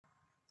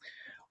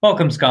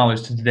Welcome,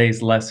 scholars, to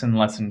today's lesson,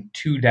 lesson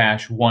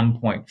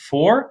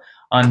 2-1.4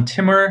 on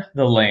Timur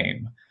the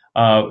Lame.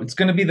 It's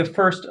going to be the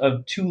first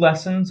of two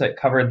lessons that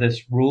cover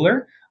this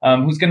ruler,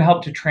 who's going to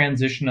help to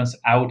transition us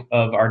out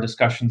of our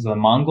discussions of the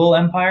Mongol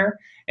Empire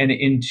and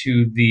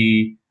into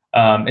the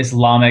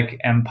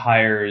Islamic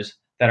empires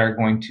that are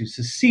going to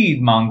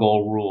succeed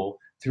Mongol rule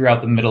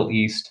throughout the Middle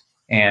East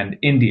and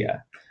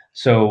India.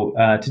 So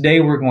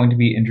today we're going to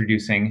be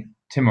introducing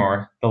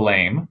Timur the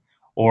Lame,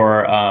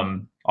 or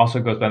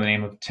also goes by the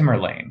name of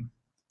Timur-Lame.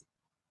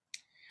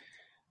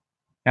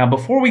 Now,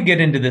 before we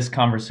get into this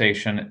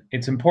conversation,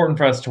 it's important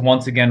for us to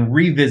once again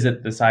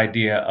revisit this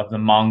idea of the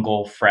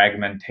Mongol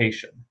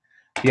fragmentation,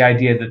 the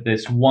idea that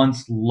this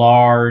once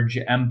large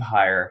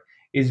empire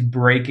is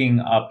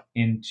breaking up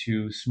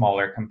into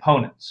smaller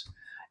components.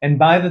 And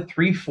by the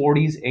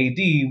 340s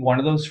AD, one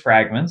of those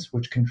fragments,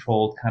 which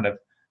controlled kind of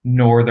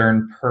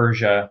northern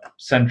Persia,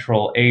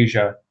 Central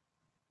Asia,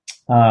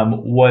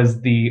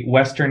 was the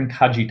Western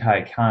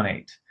Kajitai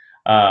Khanate.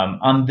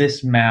 On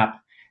this map,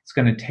 it's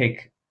going to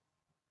take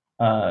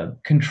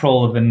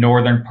control of the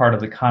northern part of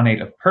the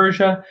Khanate of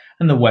Persia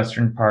and the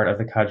western part of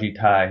the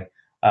Kajitai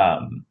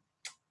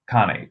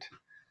Khanate.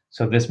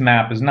 So this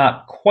map is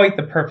not quite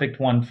the perfect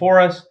one for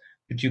us,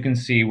 but you can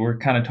see we're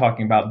kind of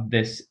talking about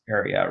this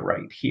area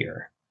right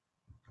here.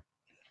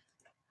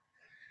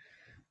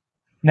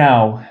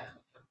 Now,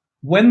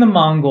 when the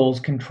Mongols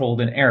controlled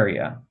an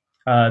area,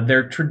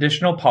 their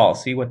traditional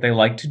policy, what they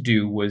liked to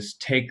do was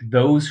take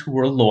those who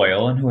were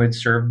loyal and who had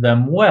served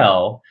them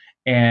well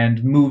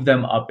and move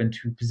them up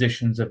into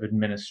positions of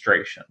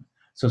administration.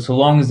 So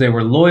long as they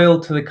were loyal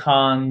to the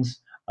Khans,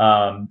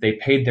 they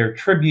paid their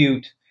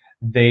tribute,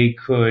 they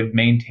could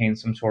maintain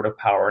some sort of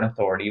power and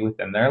authority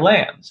within their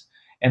lands.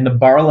 And the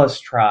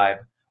Barlas tribe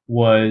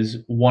was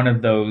one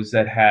of those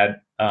that had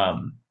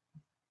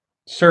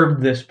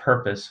served this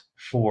purpose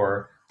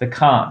for the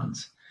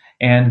Khans.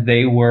 And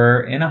they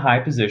were in a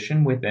high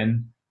position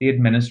within the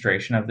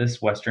administration of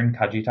this Western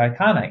Kajitai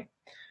Khanate.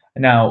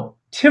 Now,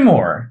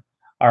 Timur,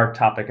 our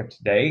topic of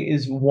today,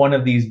 is one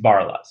of these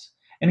Barlas.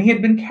 And he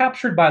had been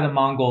captured by the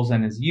Mongols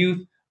in his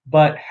youth,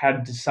 but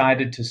had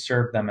decided to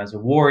serve them as a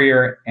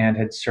warrior and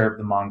had served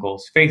the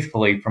Mongols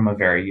faithfully from a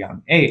very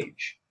young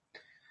age.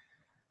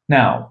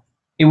 Now,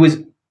 it was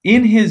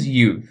in his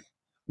youth,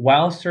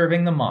 while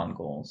serving the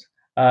Mongols,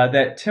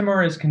 that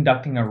Timur is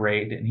conducting a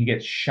raid and he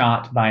gets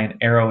shot by an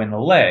arrow in the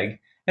leg,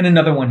 and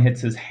another one hits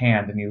his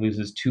hand and he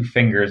loses 2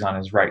 fingers on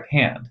his right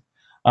hand.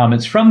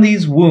 It's from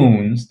these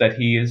wounds that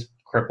he is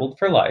crippled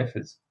for life.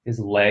 His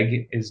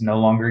leg is no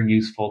longer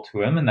useful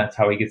to him, and that's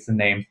how he gets the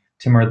name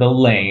Timur the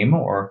Lame,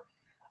 or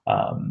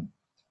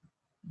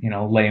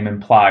lame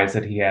implies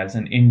that he has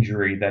an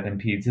injury that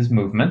impedes his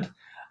movement.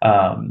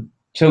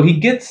 So he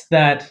gets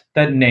that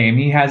name,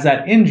 he has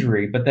that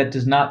injury, but that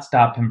does not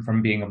stop him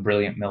from being a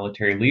brilliant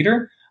military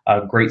leader,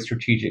 a great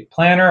strategic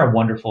planner, a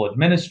wonderful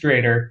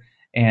administrator,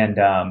 and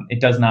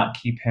it does not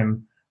keep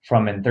him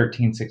from, in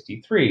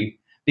 1363,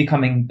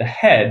 becoming the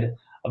head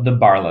of the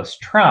Barlas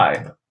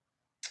tribe.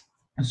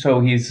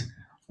 So he's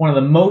one of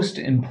the most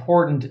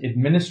important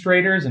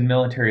administrators and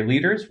military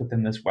leaders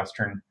within this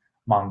Western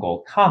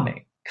Mongol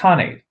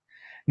Khanate.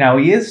 Now,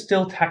 he is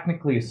still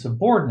technically a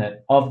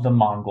subordinate of the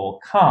Mongol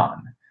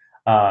Khan.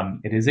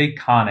 It is a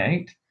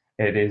Khanate.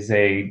 It is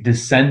a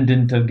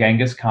descendant of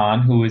Genghis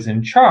Khan who is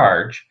in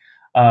charge,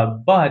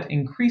 but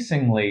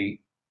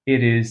increasingly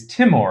it is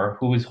Timur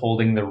who is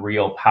holding the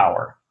real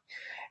power.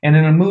 And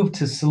in a move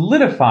to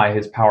solidify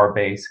his power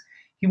base,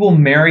 he will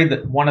marry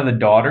one of the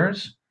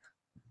daughters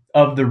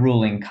of the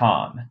ruling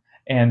Khan,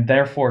 and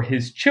therefore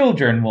his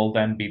children will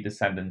then be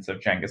descendants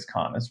of Genghis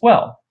Khan as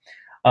well.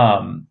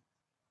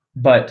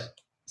 But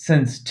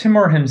since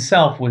Timur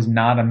himself was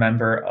not a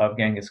member of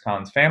Genghis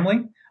Khan's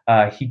family,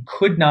 he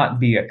could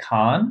not be a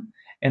Khan,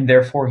 and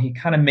therefore he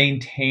kind of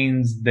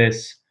maintains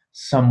this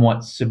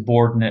somewhat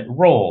subordinate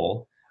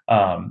role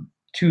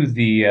to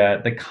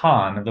the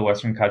Khan of the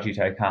Western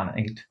Kajitai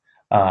Khanate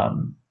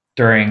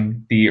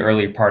during the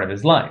early part of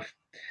his life.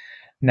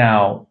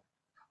 Now,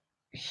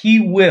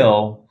 he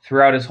will,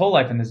 throughout his whole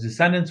life, and his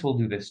descendants will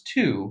do this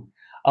too,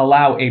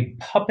 allow a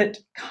puppet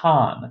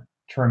Khan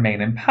to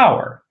remain in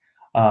power.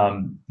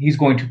 He's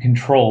going to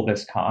control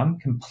this Khan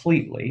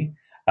completely.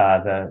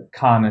 The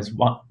Khan is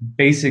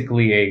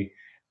basically a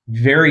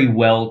very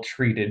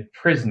well-treated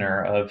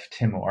prisoner of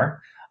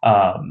Timur,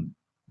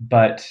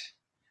 but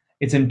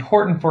it's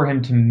important for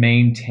him to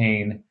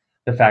maintain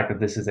the fact that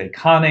this is a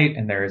Khanate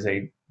and there is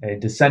a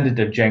descendant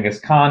of Genghis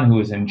Khan who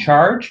is in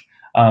charge,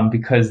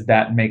 because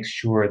that makes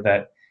sure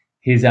that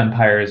his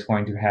empire is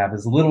going to have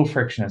as little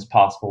friction as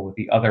possible with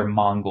the other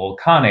Mongol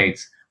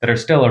Khanates that are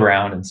still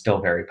around and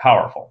still very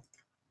powerful.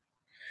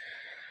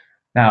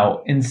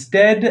 Now,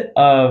 instead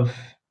of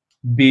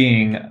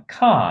being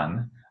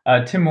Khan,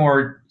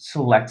 Timur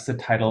selects the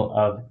title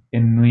of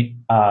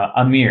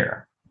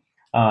Amir.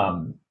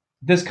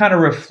 This kind of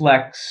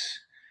reflects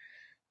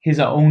his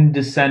own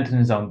descent and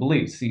his own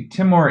beliefs. See,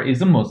 Timur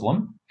is a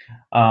Muslim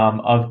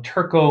of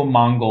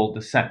Turco-Mongol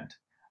descent.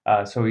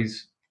 So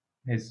he's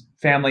his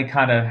family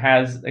kind of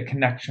has a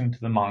connection to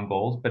the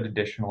Mongols, but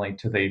additionally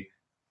to the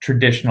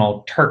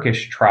traditional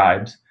Turkish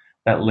tribes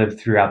that live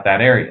throughout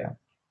that area.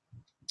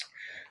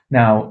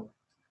 Now,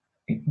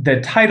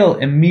 the title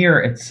emir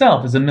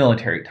itself is a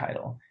military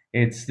title.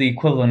 It's the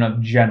equivalent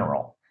of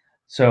general.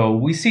 So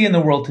we see in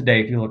the world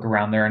today, if you look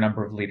around, there are a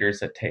number of leaders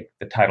that take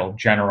the title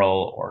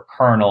general or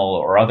colonel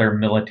or other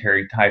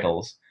military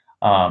titles,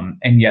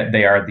 and yet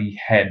they are the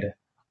head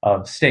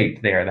of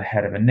state. They are the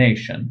head of a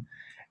nation.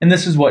 And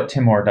this is what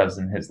Timur does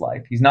in his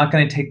life. He's not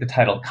going to take the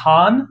title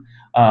Khan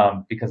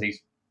because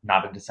he's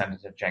not a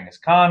descendant of Genghis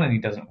Khan and he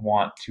doesn't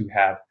want to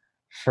have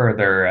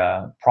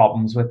further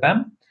problems with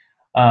them.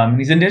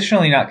 He's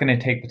additionally not going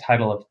to take the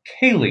title of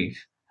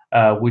Caliph,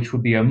 which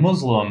would be a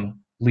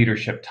Muslim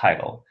leadership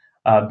title,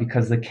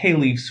 because the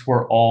caliphs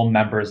were all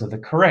members of the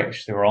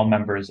Quraysh. They were all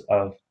members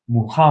of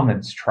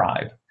Muhammad's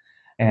tribe.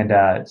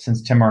 And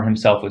since Timur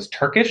himself was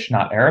Turkish,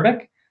 not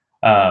Arabic,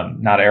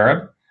 not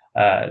Arab,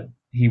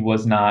 he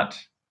was not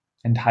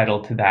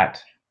entitled to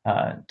that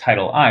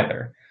title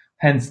either.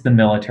 Hence the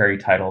military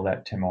title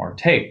that Timur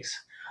takes.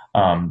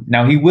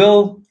 Now, he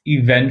will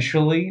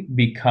eventually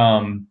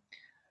become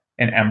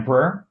an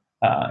emperor.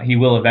 He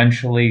will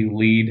eventually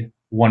lead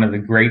one of the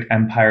great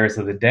empires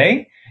of the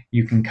day.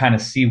 You can kind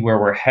of see where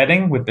we're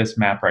heading with this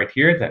map right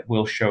here that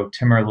will show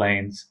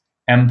Timurlane's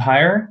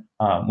empire,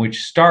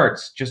 which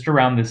starts just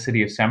around the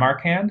city of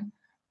Samarkand.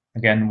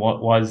 Again,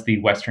 what was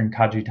the Western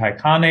Kajitai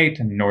Khanate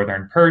in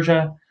northern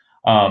Persia.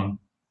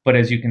 But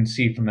as you can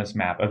see from this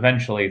map,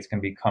 eventually it's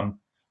going to become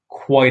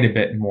quite a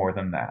bit more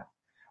than that.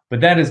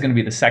 But that is going to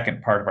be the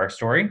second part of our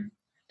story.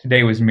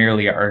 Today was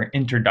merely our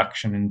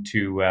introduction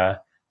into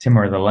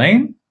Timur the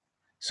Lame.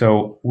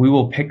 So we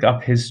will pick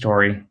up his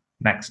story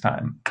next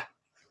time.